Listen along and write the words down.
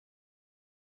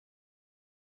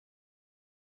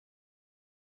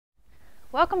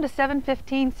Welcome to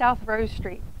 715 South Rose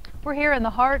Street. We're here in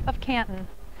the heart of Canton.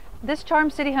 This Charm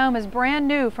City home is brand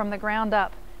new from the ground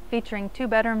up, featuring 2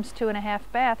 bedrooms, 2.5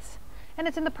 baths, and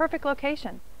it's in the perfect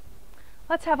location.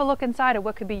 Let's have a look inside of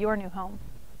what could be your new home.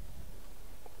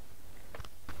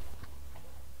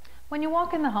 When you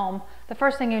walk in the home, the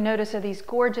first thing you notice are these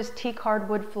gorgeous teak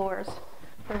hardwood floors.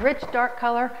 The rich dark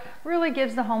color really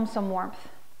gives the home some warmth.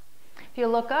 If you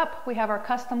look up, we have our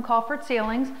custom coffered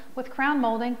ceilings with crown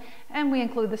molding, and we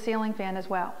include the ceiling fan as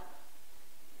well.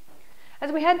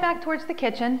 As we head back towards the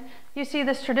kitchen, you see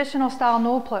this traditional style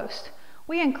newel post.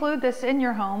 We include this in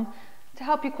your home to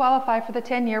help you qualify for the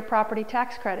 10-year property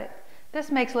tax credit. This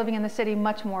makes living in the city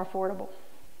much more affordable.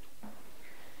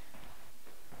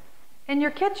 In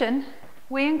your kitchen,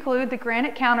 we include the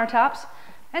granite countertops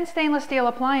and stainless steel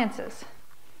appliances.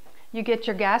 You get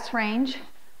your gas range,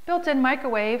 built-in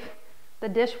microwave, the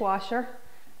dishwasher,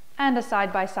 and a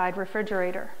side-by-side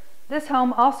refrigerator. This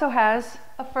home also has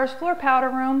a first floor powder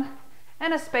room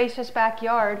and a spacious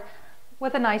backyard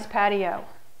with a nice patio.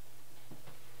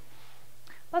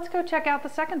 Let's go check out the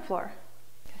second floor.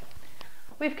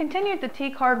 We've continued the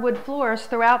teak hardwood floors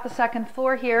throughout the second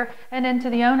floor here and into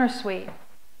the owner's suite.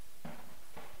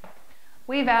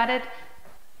 We've added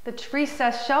the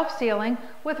recessed shelf ceiling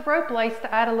with rope lights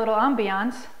to add a little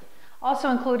ambiance.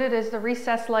 Also included is the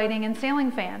recessed lighting and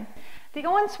ceiling fan. The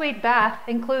ensuite bath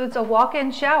includes a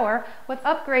walk-in shower with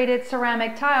upgraded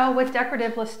ceramic tile with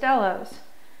decorative listellos.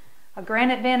 A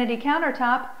granite vanity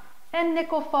countertop and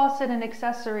nickel faucet and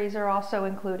accessories are also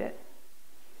included.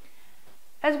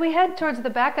 As we head towards the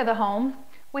back of the home,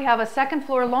 we have a second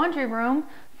floor laundry room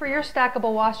for your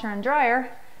stackable washer and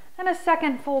dryer and a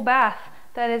second full bath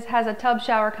that has a tub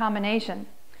shower combination.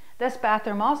 This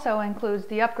bathroom also includes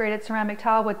the upgraded ceramic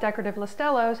tile with decorative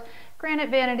listellos, granite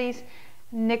vanities,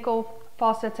 nickel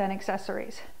faucets, and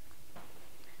accessories.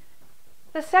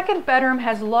 The second bedroom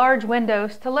has large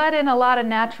windows to let in a lot of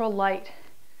natural light.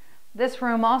 This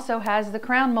room also has the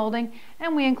crown molding,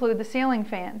 and we include the ceiling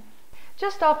fan.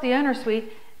 Just off the owner's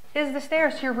suite is the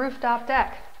stairs to your rooftop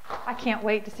deck. I can't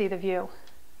wait to see the view.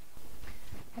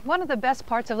 One of the best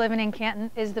parts of living in Canton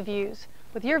is the views.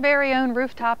 With your very own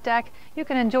rooftop deck, you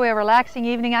can enjoy a relaxing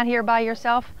evening out here by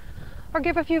yourself, or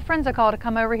give a few friends a call to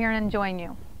come over here and join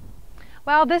you.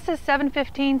 Well, this is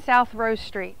 715 South Rose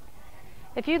Street.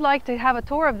 If you'd like to have a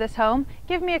tour of this home,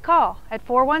 give me a call at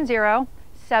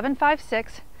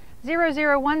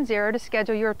 410-756-0010 to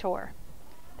schedule your tour.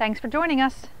 Thanks for joining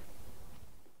us.